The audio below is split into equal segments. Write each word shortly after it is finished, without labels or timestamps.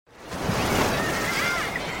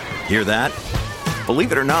Hear that?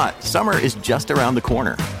 Believe it or not, summer is just around the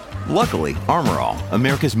corner. Luckily, Armor All,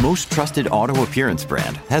 America's most trusted auto appearance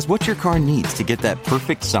brand, has what your car needs to get that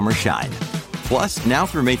perfect summer shine. Plus, now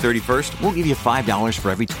through May 31st, we'll give you $5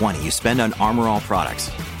 for every $20 you spend on Armor All products.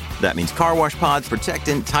 That means car wash pods,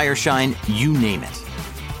 protectant, tire shine, you name it.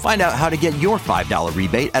 Find out how to get your $5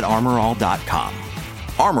 rebate at armorall.com.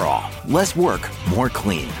 Armor All, less work, more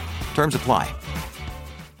clean. Terms apply.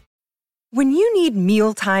 When you need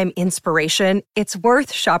mealtime inspiration, it's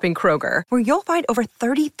worth shopping Kroger, where you'll find over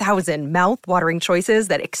 30,000 mouth-watering choices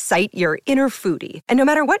that excite your inner foodie. And no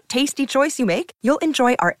matter what tasty choice you make, you'll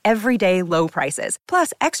enjoy our everyday low prices,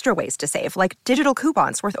 plus extra ways to save, like digital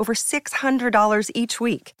coupons worth over $600 each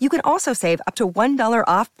week. You can also save up to $1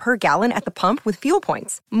 off per gallon at the pump with fuel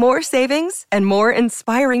points. More savings and more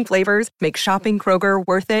inspiring flavors make shopping Kroger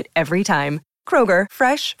worth it every time. Kroger,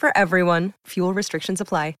 fresh for everyone. Fuel restrictions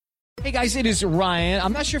apply. Hey guys, it is Ryan.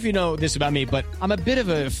 I'm not sure if you know this about me, but I'm a bit of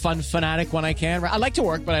a fun fanatic when I can. I like to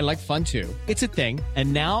work, but I like fun too. It's a thing.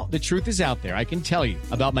 And now the truth is out there. I can tell you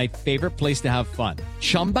about my favorite place to have fun.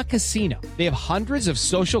 Chumba Casino. They have hundreds of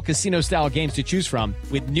social casino style games to choose from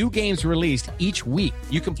with new games released each week.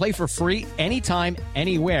 You can play for free anytime,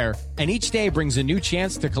 anywhere. And each day brings a new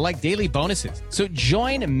chance to collect daily bonuses. So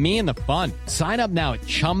join me in the fun. Sign up now at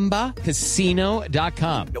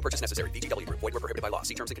ChumbaCasino.com. No purchase necessary. VGW. Void where prohibited by law.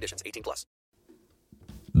 See terms and conditions. 18+.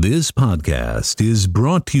 This podcast is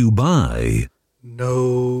brought to you by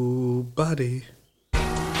Nobody.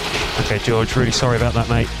 Okay, George, really sorry about that,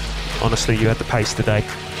 mate. Honestly, you had the pace today.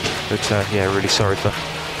 But, yeah, really sorry for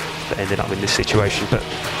ending up in this situation. But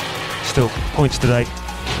still, points today.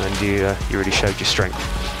 And you really showed your strength.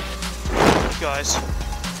 Guys,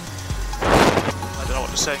 I don't know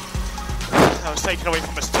what to say. I was taken away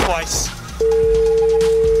from us twice.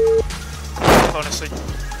 Honestly,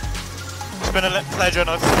 it's been a pleasure and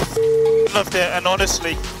I've loved it, and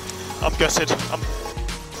honestly, I'm gutted.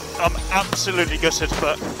 I'm absolutely gutted,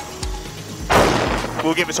 but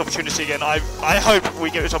we'll give this opportunity again. I hope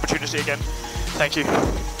we get this opportunity again. Thank you.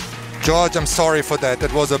 George, I'm sorry for that.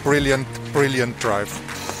 That was a brilliant drive.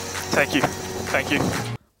 Thank you. Thank you.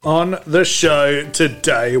 On the show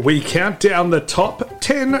today, we count down the top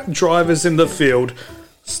 10 drivers in the field,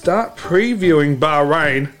 start previewing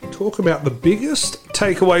Bahrain, talk about the biggest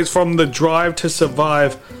takeaways from the Drive to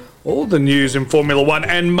Survive, all the news in Formula One,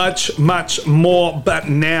 and much, much more. But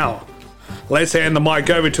now, let's hand the mic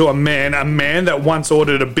over to a man that once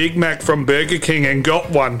ordered a Big Mac from Burger King and got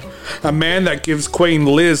one, a man that gives Queen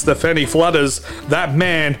Liz the fanny flutters. That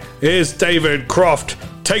man is David Croft.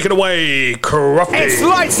 Take it away, Crofty. It's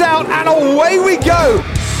lights out and away we go.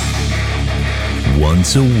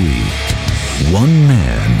 Once a week, one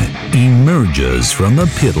man emerges from the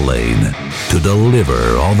pit lane to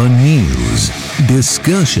deliver all the news,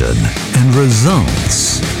 discussion, and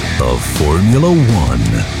results of Formula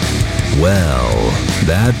One. Well,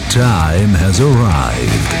 that time has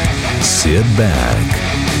arrived. Sit back,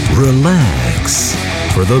 relax,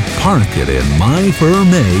 for the Park It in My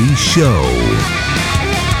Firm A show.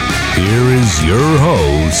 Here is your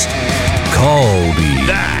host, Colby.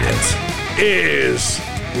 That is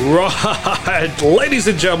right. Ladies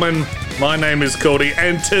and gentlemen, my name is Cody,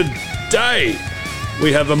 and today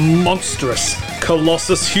we have a monstrous,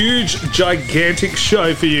 colossus, huge, gigantic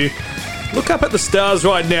show for you. Look up at the stars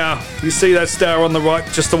right now. You see that star on the right?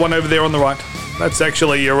 Just the one over there on the right. That's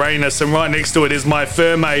actually Uranus, and right next to it is my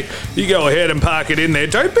Fermi. You go ahead and park it in there.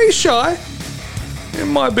 Don't be shy. It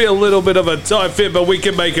might be a little bit of a tight fit, but we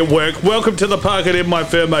can make it work. Welcome to the Park It in My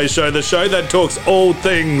Fermi show, the show that talks all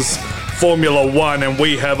things Formula One, and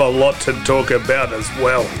we have a lot to talk about as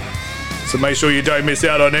well. So make sure you don't miss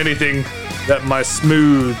out on anything that my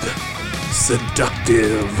smooth,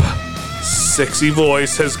 seductive, sexy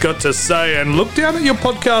voice has got to say. And look down at your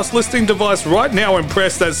podcast listening device right now and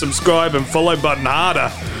press that subscribe and follow button harder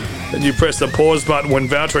than you press the pause button when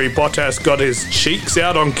Valtteri Bottas got his cheeks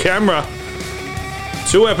out on camera.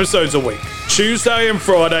 2 episodes a week, Tuesday and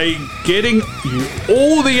Friday, getting you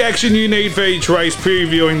all the action you need for each race,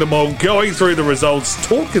 previewing them all, going through the results,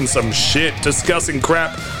 talking some shit, discussing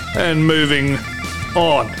crap, and moving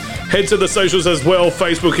on. Head to the socials as well,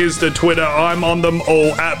 Facebook, Insta, Twitter. I'm on them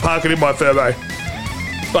all at Park It in My Fermi.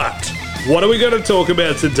 But what are we going to talk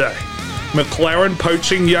about today? McLaren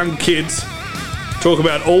poaching young kids. Talk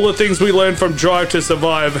about all the things we learned from Drive to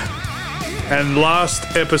Survive. And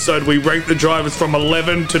last episode, we ranked the drivers from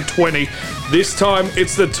 11 to 20. This time,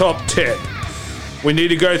 it's the top 10. We need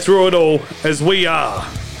to go through it all, as we are.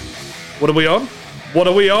 What are we on? What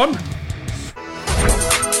are we on?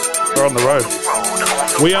 We're on the road.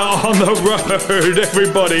 We are on the road,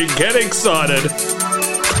 everybody. Get excited.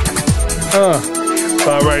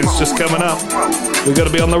 Bahrain's just coming up. We've got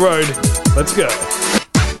to be on the road. Let's go.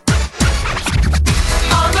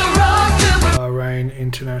 Bahrain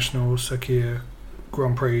International Sakir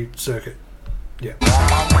Grand Prix Circuit. Yeah.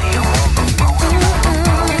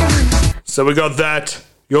 So we got that,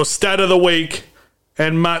 your stat of the week,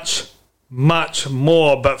 and much, much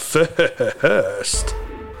more. But first,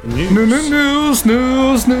 news.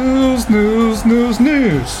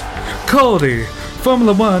 Cody,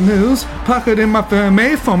 Formula One news. Pocket in my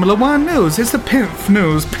Fermi, Formula One news. It's the Pimp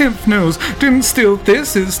news. Didn't steal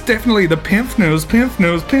this, it's definitely the Pimp news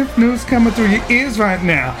coming through your ears right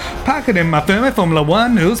now. Pocket in my Fermi, Formula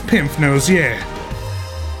One news, Pimp news, yeah.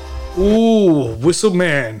 Ooh, Whistle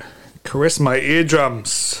Man, caress my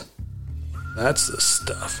eardrums. That's the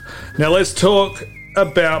stuff. Now let's talk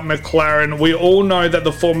about McLaren. We all know that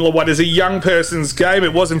the Formula One is a young person's game.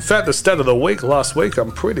 It was in fact the stat of the week last week,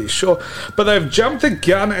 I'm pretty sure. But they've jumped the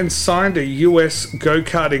gun and signed a US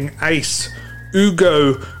go-karting ace,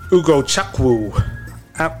 Ugo Chakwu.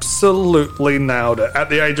 Absolutely nailed it. At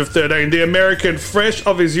the age of 13, the American, fresh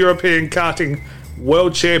off his European karting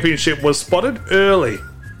World Championship, was spotted early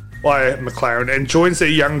by McLaren and joins their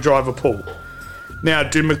young driver pool. Now,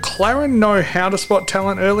 do McLaren know how to spot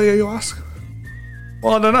talent earlier, you ask?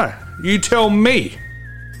 Well, I don't know. You tell me.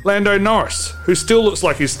 Lando Norris, who still looks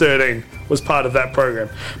like he's 13, was part of that program.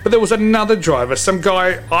 But there was another driver, some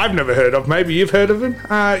guy I've never heard of. Maybe you've heard of him?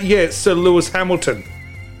 Yeah, it's Sir Lewis Hamilton.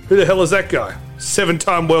 Who the hell is that guy?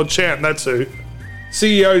 7-time world champ, that's who.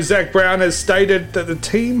 CEO Zach Brown has stated that the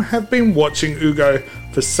team have been watching Ugo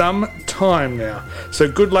for some time now. So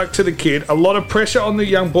good luck to the kid. A lot of pressure on the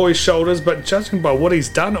young boy's shoulders, but judging by what he's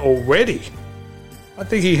done already, I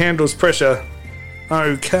think he handles pressure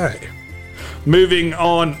okay. Moving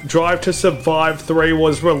on, Drive to Survive 3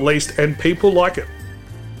 was released and people like it.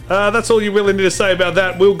 That's all you really need to say about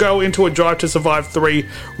that. We'll go into a Drive to Survive 3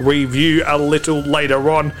 review a little later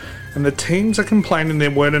on. And the teams are complaining there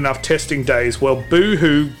weren't enough testing days. Well,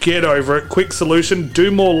 boo-hoo, get over it. Quick solution,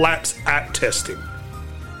 do more laps at testing.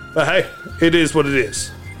 But hey, it is what it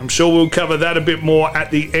is. I'm sure we'll cover that a bit more at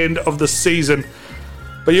the end of the season.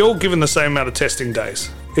 But you're all given the same amount of testing days.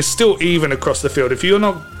 It's still even across the field. If you're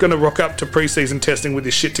not going to rock up to pre-season testing with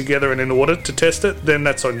your shit together and in order to test it, then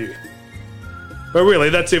that's on you. But really,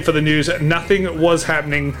 that's it for the news. Nothing was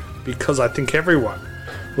happening because I think everyone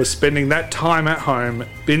was spending that time at home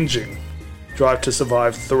binging Drive to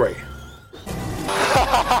Survive 3.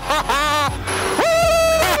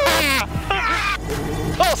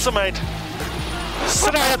 Awesome, mate.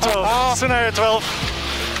 Scenario 12.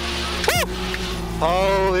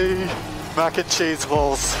 Holy mac and cheese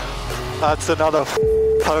balls. That's another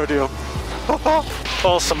podium.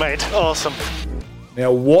 Awesome, mate. Awesome.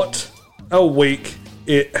 Now, what a week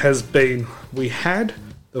it has been. We had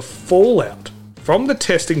the fallout from the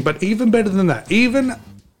testing, but even better than that, even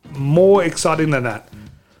more exciting than that,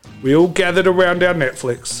 we all gathered around our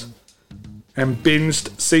Netflix and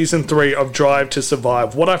binged season 3 of Drive to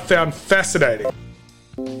Survive. What I found fascinating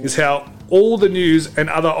is how all the news and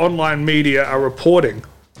other online media are reporting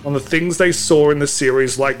on the things they saw in the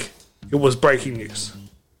series like it was breaking news.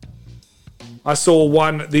 I saw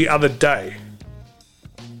one the other day.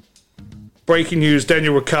 Breaking news,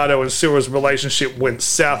 Daniel Ricciardo and Cyril's relationship went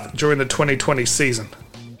south during the 2020 season.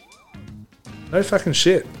 No fucking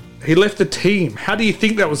shit. He left the team. How do you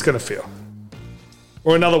think that was going to feel?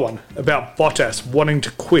 Or another one about Bottas wanting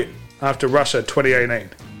to quit after Russia 2018.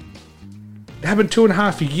 It happened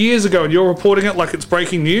 2.5 years ago and you're reporting it like it's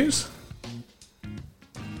breaking news?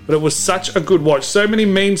 But it was such a good watch. So many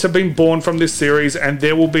memes have been born from this series and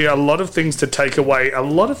there will be a lot of things to take away. A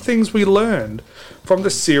lot of things we learned from the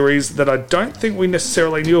series that I don't think we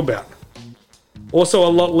necessarily knew about. Also a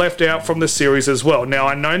lot left out from the series as well. Now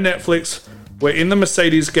I know Netflix were in the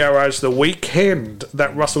Mercedes garage the weekend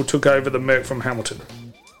that Russell took over the Merc from Hamilton.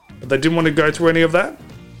 But they didn't want to go through any of that.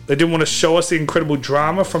 They didn't want to show us the incredible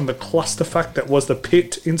drama from the clusterfuck that was the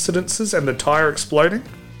pit incidences and the tyre exploding.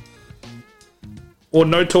 Or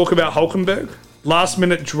no talk about Hülkenberg. Last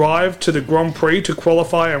minute drive to the Grand Prix to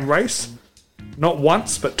qualify and race. Not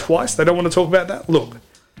once, but twice. They don't want to talk about that. Look,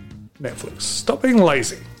 Netflix, stop being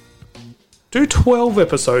lazy. Do 12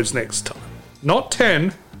 episodes next time. Not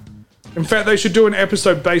 10. In fact, they should do an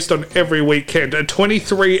episode based on every weekend. A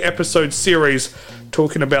 23 episode series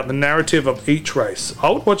talking about the narrative of each race.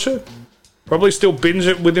 I would watch it. Probably still binge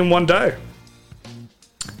it within one day.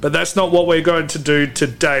 But that's not what we're going to do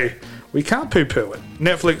today. We can't poo-poo it.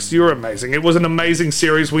 Netflix, you're amazing. It was an amazing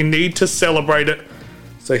series. We need to celebrate it.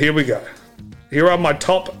 So here we go. Here are my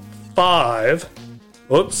top 5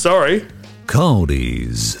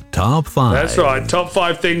 Cody's Top 5. That's right, top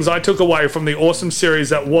 5 things I took away from the awesome series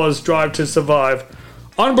that was Drive to Survive.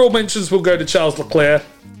 Honourable mentions will go to Charles Leclerc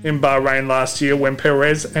in Bahrain last year when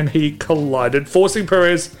Perez and he collided, forcing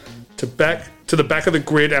Perez to the back of the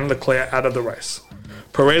grid and Leclerc out of the race.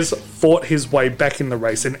 Perez fought his way back in the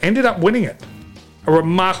race and ended up winning it. A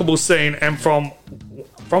remarkable scene, and from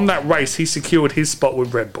that race he secured his spot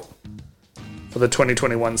with Red Bull for the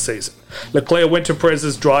 2021 season. Leclerc went to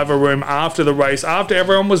Perez's driver room after the race, after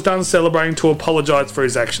everyone was done celebrating, to apologise for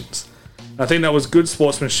his actions. I think that was good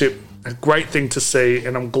sportsmanship, a great thing to see,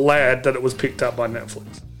 and I'm glad that it was picked up by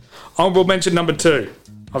Netflix. Honourable mention number 2.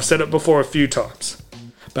 I've said it before a few times,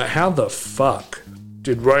 but how the fuck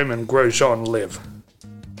did Romain Grosjean live?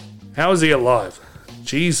 How is he alive?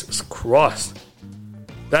 Jesus Christ.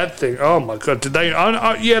 That thing, oh my god, did they...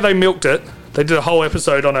 yeah, they milked it. They did a whole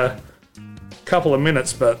episode on a couple of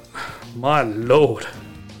minutes, but my lord.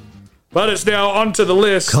 But it's now onto the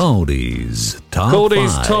list. Cody's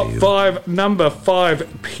Top 5. Number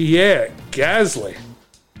 5, Pierre Gasly.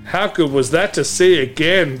 How good was that to see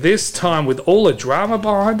again, this time with all the drama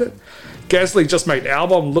behind it? Gasly just made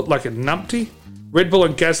Albon look like a numpty. Red Bull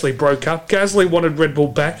and Gasly broke up. Gasly wanted Red Bull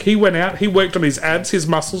back. He went out, he worked on his abs, his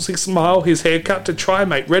muscles, his smile, his haircut to try and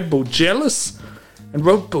make Red Bull jealous. And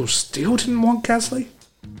Red Bull still didn't want Gasly.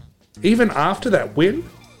 Even after that win,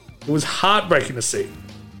 it was heartbreaking to see.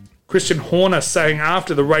 Christian Horner saying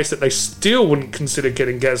after the race that they still wouldn't consider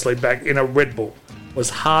getting Gasly back in a Red Bull was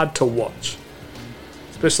hard to watch.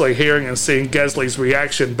 Especially hearing and seeing Gasly's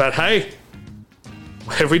reaction. But hey,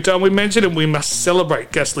 every time we mention him, we must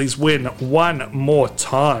celebrate Gasly's win one more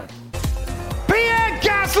time. Pierre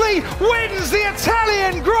Gasly wins the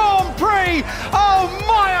Italian Grand Prix. Oh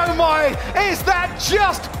my, is that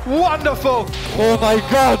just wonderful? Oh my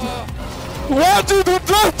god. What did you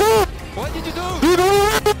do? What did you do? You did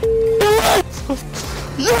it!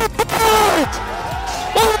 You did it!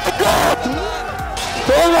 Oh my god!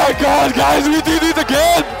 Oh my god, guys, we did it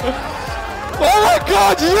again! Oh my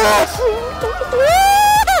god, yes!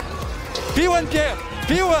 P1, Pierre!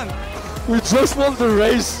 P1! We just won the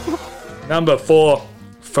race. Number 4,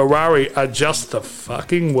 Ferrari are just the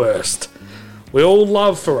fucking worst. We all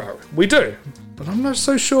love Ferrari. We do. But I'm not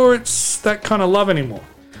so sure it's that kind of love anymore.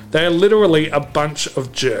 They are literally a bunch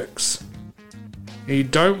of jerks. You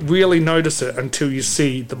don't really notice it until you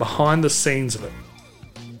see the behind the scenes of it.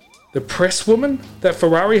 The press woman that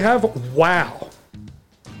Ferrari have, wow.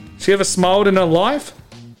 She ever smiled in her life?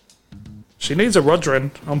 She needs a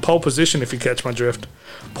Rodrin on pole position, if you catch my drift.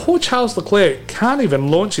 Poor Charles Leclerc can't even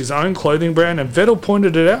launch his own clothing brand, and Vettel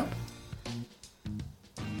pointed it out.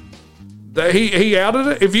 He outed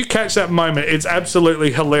it. If you catch that moment, it's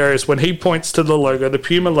absolutely hilarious when he points to the logo, the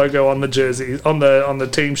Puma logo on the jersey, on the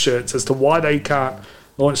team shirts, as to why they can't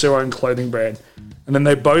launch their own clothing brand. And then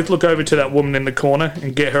they both look over to that woman in the corner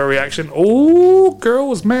and get her reaction. Oh, girl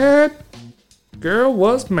was mad. Girl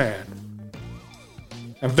was mad.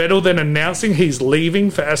 And Vettel then announcing he's leaving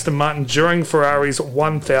for Aston Martin during Ferrari's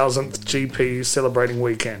 1000th GP celebrating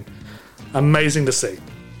weekend. Amazing to see.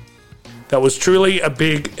 That was truly a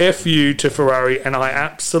big FU to Ferrari, and I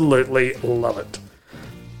absolutely love it.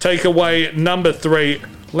 Takeaway number 3,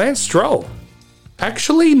 Lance Stroll.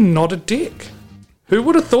 Actually not a dick. Who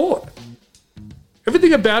would have thought?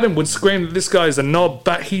 Everything about him would scream that this guy is a knob,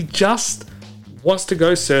 but he just wants to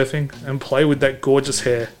go surfing and play with that gorgeous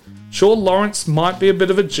hair. Sure, Lawrence might be a bit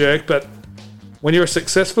of a jerk, but when you're a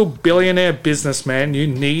successful billionaire businessman, you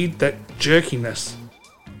need that jerkiness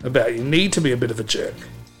about you. You need to be a bit of a jerk.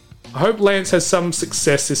 I hope Lance has some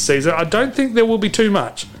success this season. I don't think there will be too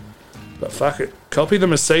much, but fuck it. Copy the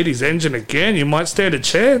Mercedes engine again, you might stand a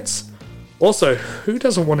chance. Also, who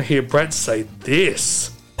doesn't want to hear Brad say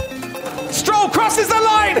this? Stroll crosses the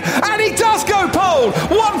line, and he does go pole.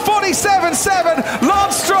 1:47.7.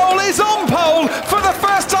 Lance Stroll is on pole for the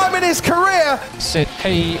first time in his career. Said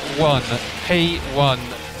P1.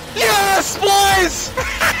 Yes, boys!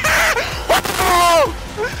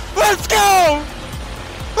 Let's go!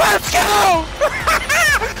 Let's go!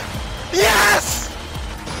 Yes!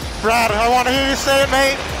 Brad, I want to hear you say it,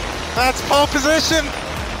 mate. That's pole position.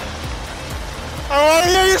 I want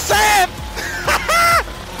to hear you say it!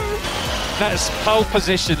 That's pole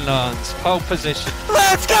position, Lance. Pole position.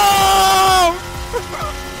 Let's go!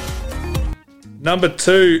 Number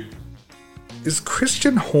 2 is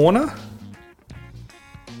Christian Horner.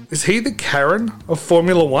 Is he the Karen of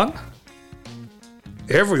Formula 1?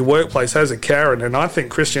 Every workplace has a Karen, and I think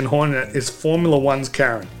Christian Horner is Formula 1's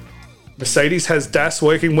Karen. Mercedes has DAS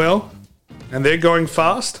working well, and they're going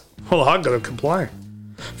fast. Well, I've got to complain.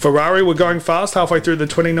 Ferrari were going fast halfway through the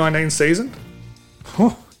 2019 season.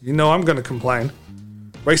 You know I'm going to complain.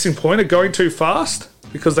 Racing Point are going too fast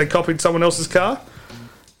because they copied someone else's car?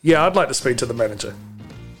 Yeah, I'd like to speak to the manager.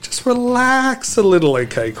 Just relax a little,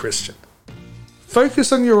 okay, Christian.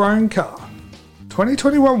 Focus on your own car.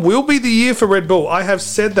 2021 will be the year for Red Bull. I have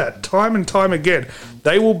said that time and time again.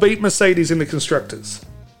 They will beat Mercedes in the constructors.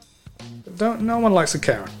 No one likes a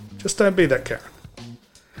Karen. Just don't be that Karen.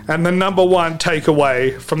 And the number one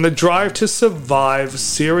takeaway from the Drive to Survive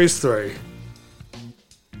Series 3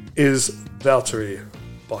 is Valtteri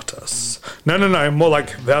Bottas. No, more like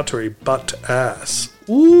Valtteri Butt-ass.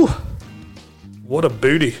 Ooh, what a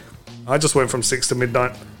booty. I just went from 6 to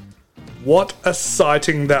midnight. What a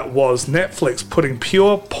sighting that was. Netflix putting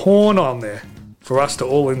pure porn on there for us to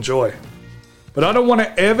all enjoy. But I don't want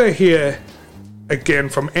to ever hear again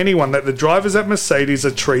from anyone that the drivers at Mercedes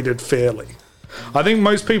are treated fairly. I think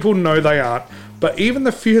most people know they aren't, but even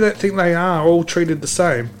the few that think they are all treated the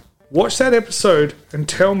same. Watch that episode and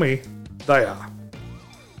tell me they are.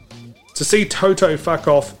 To see Toto fuck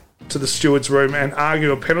off to the steward's room and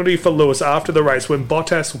argue a penalty for Lewis after the race when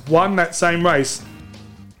Bottas won that same race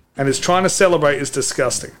and is trying to celebrate is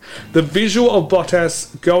disgusting. The visual of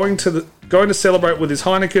Bottas going to celebrate with his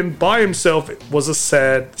Heineken by himself was a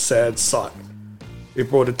sad, sad sight. It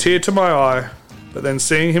brought a tear to my eye, but then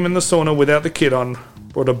seeing him in the sauna without the kid on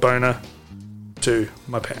brought a boner to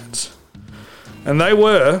my pants. And they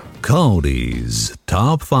were Cody's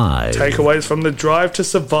Top 5 takeaways from the Drive to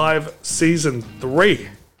Survive Season 3.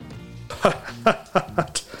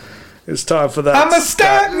 It's time for that. I'm a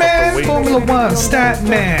stat man, Formula One stat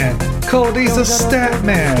man. Cody's a stat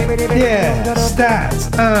man. Yeah,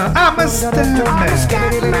 stats. I'm a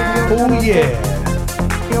stat man. Oh yeah.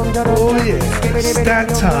 Oh yeah. Stat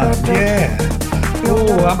time. Yeah. Oh,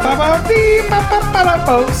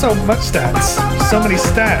 so much stats. So many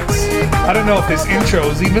stats. I don't know if this intro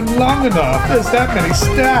is even long enough. There's that many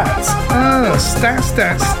stats.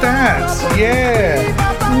 Stats. Yeah.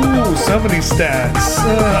 Ooh, so many stats.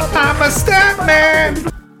 I'm a stat man.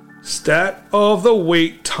 Stat of the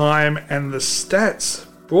week time, and the stats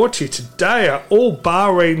brought to you today are all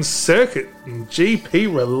Bahrain circuit and GP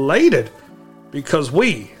related because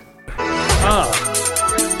we are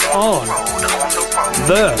on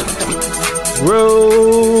the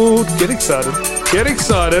road. Get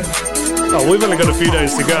excited. Oh, we've only got a few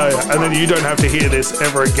days to go, and then you don't have to hear this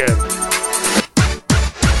ever again.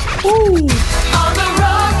 Ooh.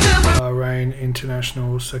 Bahrain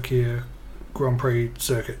International Sakir Grand Prix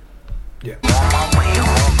Circuit. Yeah.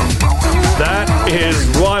 That is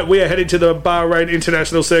right. We are heading to the Bahrain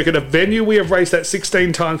International Circuit, a venue we have raced at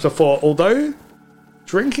 16 times before. Although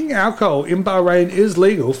drinking alcohol in Bahrain is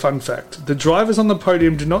legal, fun fact, the drivers on the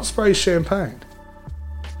podium do not spray champagne.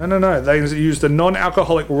 No. They use the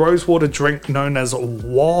non-alcoholic rosewater drink known as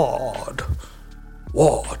WAD.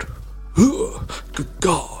 WAD. Good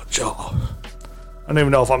God, y'all. I don't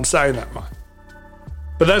even know if I'm saying that right.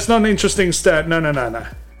 But that's not an interesting stat. No.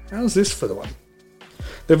 How's this for the one?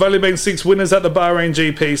 There have only been 6 winners at the Bahrain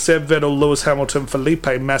GP. Seb Vettel, Lewis Hamilton,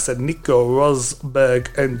 Felipe Massa, Nico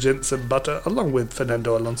Rosberg and Jenson Button, along with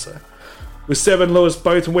Fernando Alonso. With Seb and Lewis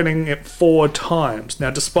both winning it 4 times. Now,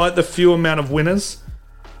 despite the few amount of winners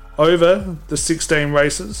over the 16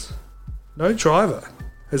 races, no driver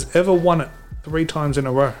has ever won it 3 times in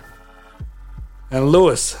a row. And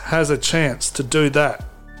Lewis has a chance to do that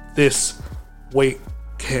this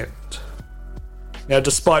weekend. Now,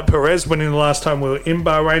 despite Perez winning the last time we were in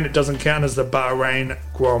Bahrain, it doesn't count as the Bahrain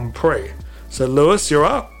Grand Prix. So, Lewis, you're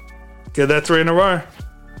up. Get that 3 in a row.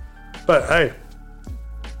 But, hey,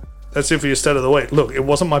 that's it for your stat of the week. Look, it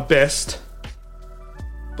wasn't my best,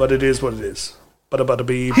 but it is what it is.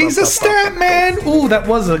 He's a stat man. Ooh, that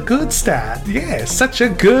was a good stat. Yeah, such a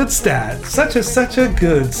good stat. Such a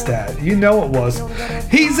good stat. You know it was.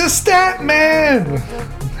 He's a stat man.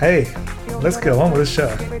 Hey, let's go on with the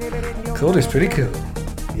show. Cody's pretty cool.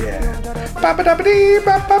 Yeah.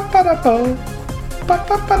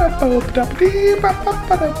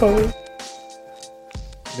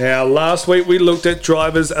 Now, last week we looked at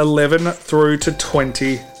drivers 11 through to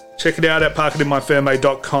 20. Check it out at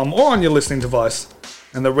parkitInMyFairmate.com or on your listening device.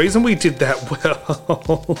 And the reason we did that, well,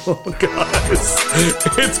 guys,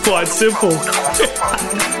 it's quite simple.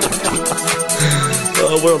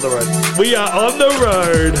 Oh, we're on the road. We are on the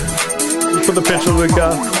road. You put the petrol in the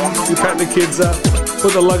car. You pack the kids up.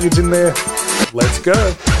 Put the luggage in there. Let's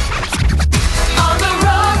go.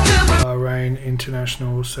 Bahrain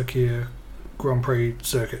International Sakir Grand Prix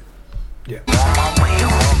Circuit. Yeah.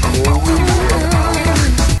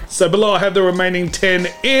 So below I have the remaining 10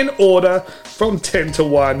 in order from 10 to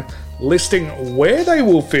 1, listing where they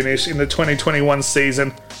will finish in the 2021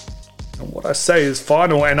 season. And what I say is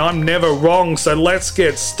final, and I'm never wrong, so let's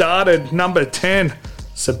get started. Number 10,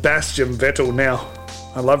 Sebastian Vettel. Now,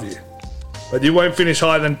 I love you, but you won't finish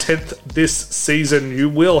higher than 10th this season. You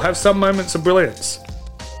will have some moments of brilliance.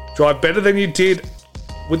 Drive better than you did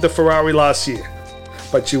with the Ferrari last year,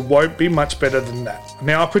 but you won't be much better than that.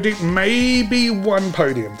 Now, I predict maybe one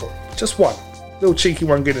podium for him. Just one. Little cheeky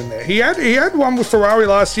one get in there. He had one with Ferrari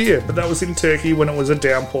last year, but that was in Turkey when it was a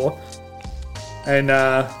downpour. And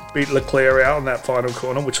beat Leclerc out in that final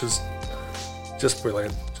corner, which was just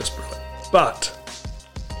brilliant. Just brilliant. But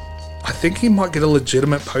I think he might get a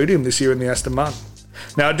legitimate podium this year in the Aston Martin.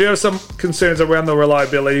 Now, I do have some concerns around the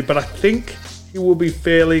reliability, but I think he will be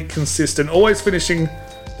fairly consistent, always finishing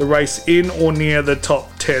the race in or near the top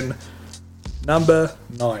 10. Number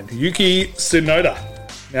 9, Yuki Tsunoda.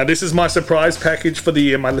 Now, this is my surprise package for the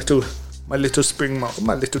year, my little spring muffin,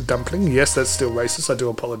 my little dumpling. Yes, that's still racist, I do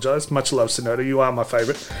apologise. Much love, Tsunoda, you are my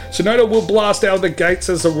favourite. Tsunoda will blast out of the gates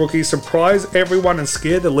as a rookie, surprise everyone and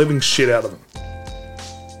scare the living shit out of them.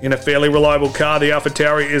 In a fairly reliable car, the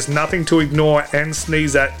AlphaTauri is nothing to ignore and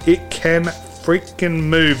sneeze at. It can freaking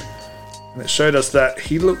move. And it showed us that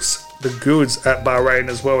he looks the goods at Bahrain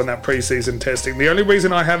as well in that preseason testing. The only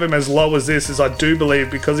reason I have him as low as this is I do believe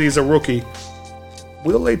because he's a rookie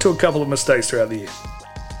will lead to a couple of mistakes throughout the year.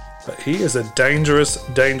 But he is a dangerous,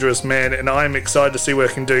 dangerous man, and I am excited to see what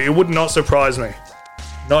he can do. It would not surprise me,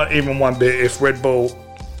 not even one bit, if Red Bull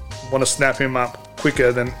want to snap him up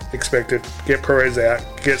quicker than expected. Get Perez out,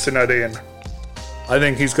 get Tsunoda in. I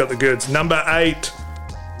think he's got the goods. Number 8,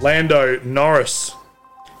 Lando Norris.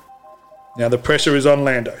 Now the pressure is on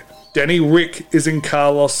Lando. Danny Rick is in and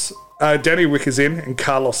Carlos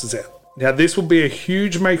is out. Now this will be a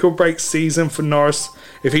huge make or break season for Norris.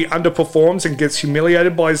 If he underperforms and gets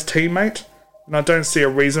humiliated by his teammate, then I don't see a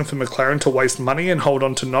reason for McLaren to waste money and hold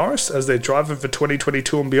on to Norris as their driver for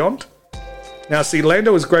 2022 and beyond. Now see,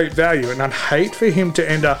 Lando is great value, and I'd hate for him to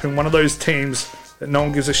end up in one of those teams that no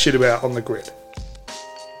one gives a shit about on the grid.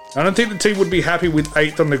 I don't think the team would be happy with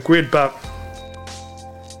 8th on the grid, but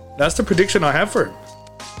that's the prediction I have for him.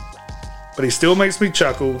 But he still makes me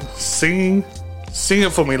chuckle. Sing it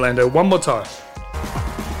for me, Lando, one more time.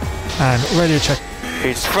 And radio check.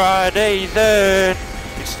 It's Friday then.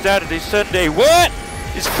 It's Saturday, Sunday. What?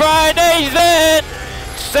 It's Friday then.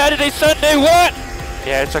 Saturday, Sunday. What?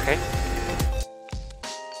 Yeah, it's okay.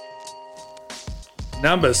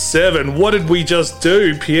 Number 7. What did we just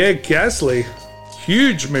do? Pierre Gasly.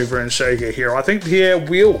 Huge mover and shaker here. I think Pierre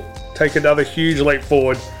will take another huge leap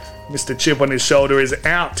forward. Mr. Chip on his shoulder is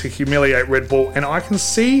out to humiliate Red Bull, and I can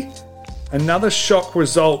see another shock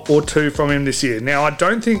result or two from him this year. Now, I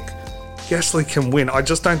don't think Gasly can win. I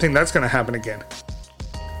just don't think that's going to happen again.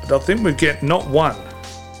 But I think we get not one,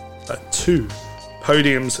 but 2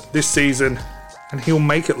 podiums this season, and he'll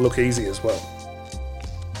make it look easy as well.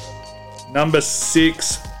 Number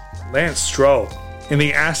 6, Lance Stroll in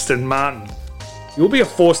the Aston Martin. You'll be a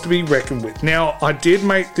force to be reckoned with. Now, I did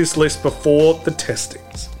make this list before the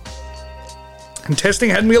testings. And testing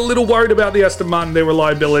had me a little worried about the Aston Martin, their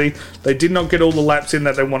reliability. They did not get all the laps in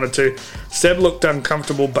that they wanted to. Seb looked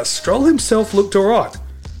uncomfortable, but Stroll himself looked alright.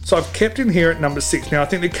 So I've kept him here at number 6. Now I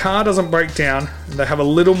think the car doesn't break down and they have a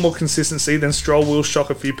little more consistency, then Stroll will shock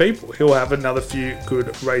a few people. He'll have another few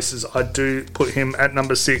good races. I do put him at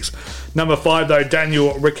number 6. Number 5 though,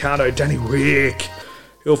 Daniel Ricciardo. Danny Rick.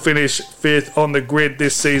 He'll finish 5th on the grid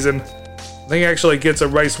this season. I think he actually gets a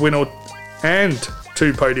race win and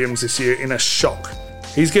 2 podiums this year in a shock.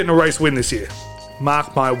 He's getting a race win this year.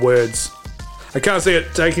 Mark my words. I can't see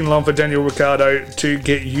it taking long for Daniel Ricciardo to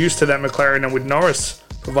get used to that McLaren, and with Norris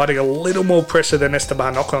providing a little more pressure than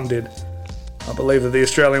Esteban Ocon did, I believe that the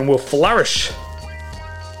Australian will flourish.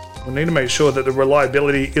 We'll need to make sure that the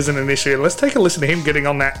reliability isn't an issue. And let's take a listen to him getting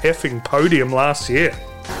on that effing podium last year.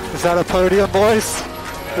 Is that a podium, boys?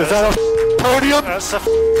 Is that a podium? That's a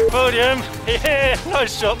podium. Yeah,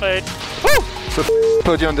 nice shot, mate. Woo! It's a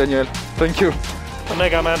podium, Daniel. Thank you.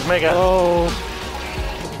 Mega, man, mega. Oh,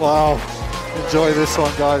 wow. Enjoy this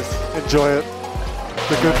one, guys. Enjoy it.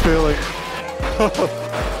 The good feeling.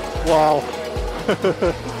 Wow.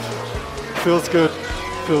 Feels good.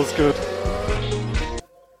 Feels good.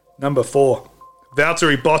 Number 4,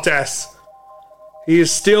 Valtteri Bottas. He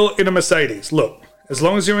is still in a Mercedes. Look, as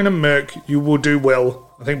long as you're in a Merc, you will do well.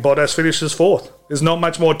 I think Bottas finishes 4th. There's not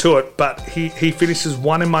much more to it, but he finishes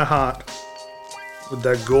 1 in my heart with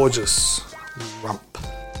that gorgeous rump.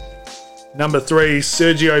 Number 3,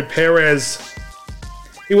 Sergio Perez.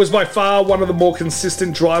 He was by far one of the more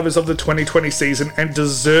consistent drivers of the 2020 season and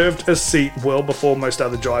deserved a seat well before most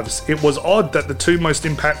other drivers. It was odd that the 2 most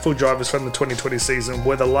impactful drivers from the 2020 season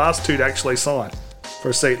were the last 2 to actually sign. for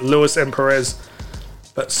a seat, Lewis and Perez.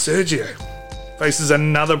 But Sergio faces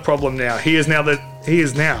another problem now. He is now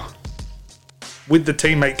with the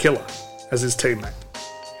teammate killer as his teammate.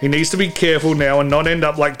 He needs to be careful now and not end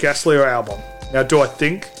up like Gasly or Albon. Now, do I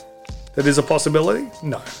think that is a possibility?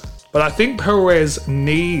 No. But I think Perez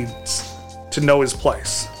needs to know his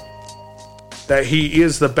place. That he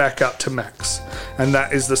is the backup to Max. And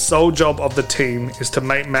that is the sole job of the team, is to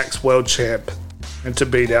make Max world champ and to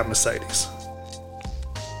beat out Mercedes.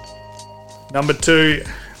 Number 2,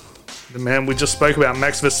 the man we just spoke about,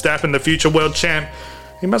 Max Verstappen, the future world champ.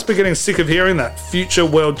 He must be getting sick of hearing that, future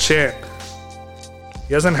world champ.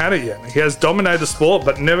 He hasn't had it yet. He has dominated the sport,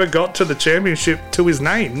 but never got to the championship to his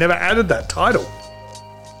name, never added that title.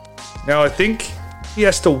 Now, I think he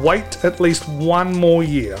has to wait at least one more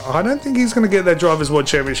year. I don't think he's going to get that Drivers' World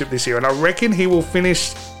Championship this year, and I reckon he will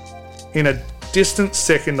finish in a distant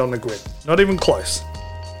second on the grid. Not even close,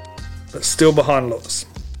 but still behind Lewis.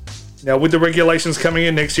 Now, with the regulations coming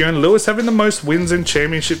in next year and Lewis having the most wins and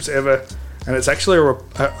championships ever, and it's actually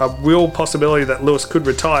a real possibility that Lewis could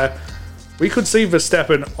retire, we could see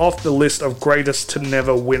Verstappen off the list of greatest to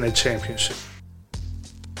never win a championship.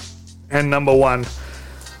 And number 1,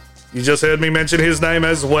 you just heard me mention his name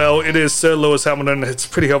as well. It is Sir Lewis Hamilton. It's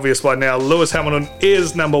pretty obvious by now. Lewis Hamilton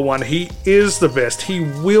is number 1. He is the best. He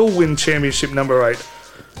will win championship number 8.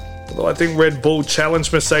 Although I think Red Bull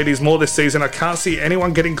challenged Mercedes more this season, I can't see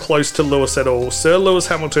anyone getting close to Lewis at all. Sir Lewis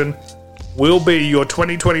Hamilton will be your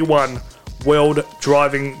 2021 World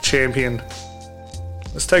Driving Champion.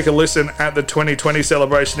 Let's take a listen at the 2020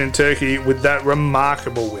 celebration in Turkey with that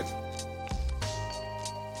remarkable win.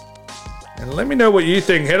 And let me know what you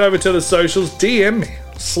think. Head over to the socials, DM me,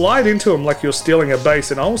 slide into them like you're stealing a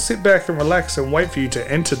base, and I'll sit back and relax and wait for you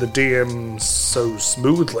to enter the DMs so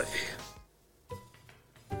smoothly.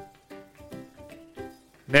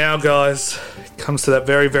 Now, guys, it comes to that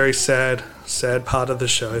very, very sad part of the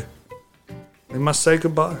show. We must say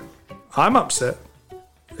goodbye. I'm upset.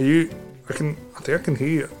 Are you? I think I can hear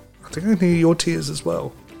you. I think I can hear your tears as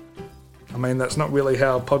well. I mean, that's not really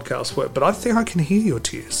how podcasts work, but I think I can hear your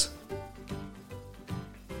tears.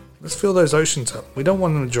 Let's fill those oceans up. We don't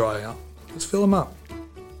want them to dry out. Let's fill them up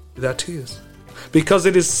with our tears. Because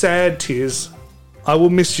it is sad tears. I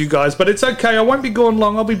will miss you guys, but it's okay. I won't be gone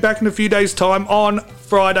long. I'll be back in a few days' time on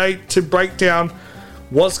Friday to break down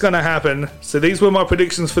what's going to happen. So these were my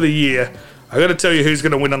predictions for the year. I got to tell you who's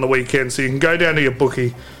going to win on the weekend, so you can go down to your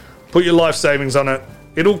bookie, put your life savings on it.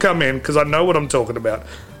 It'll come in because I know what I'm talking about.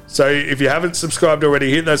 So if you haven't subscribed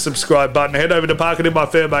already, hit that subscribe button. Head over to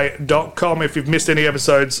parkitinbyfairmate.com if you've missed any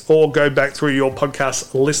episodes, or go back through your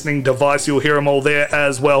podcast listening device. You'll hear them all there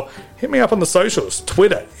as well. Hit me up on the socials,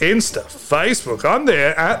 Twitter, Insta, Facebook. I'm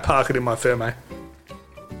there at parkitinbyfairmate.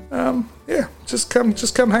 Yeah, just come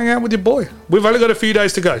hang out with your boy. We've only got a few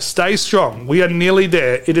days to go. Stay strong. We are nearly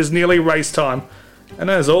there. It is nearly race time. And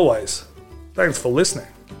as always, thanks for listening.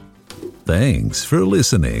 Thanks for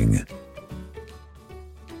listening.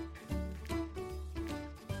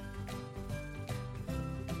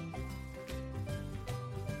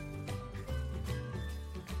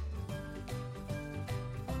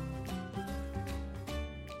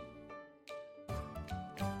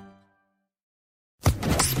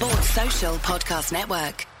 Sports Social Podcast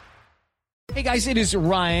Network. Hey guys, it is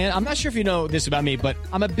Ryan. I'm not sure if you know this about me, but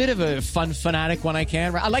I'm a bit of a fun fanatic when I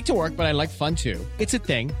can. I like to work, but I like fun too. It's a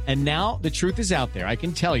thing. And now the truth is out there. I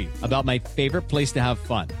can tell you about my favorite place to have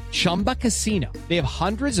fun. Chumba Casino. They have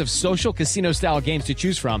hundreds of social casino style games to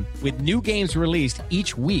choose from with new games released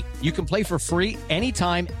each week. You can play for free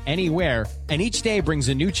anytime, anywhere. And each day brings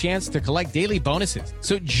a new chance to collect daily bonuses.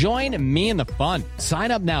 So join me in the fun.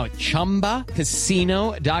 Sign up now at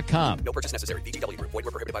ChumbaCasino.com. No purchase necessary. VGW Group. Void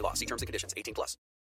where prohibited by law. See terms and conditions. 18+.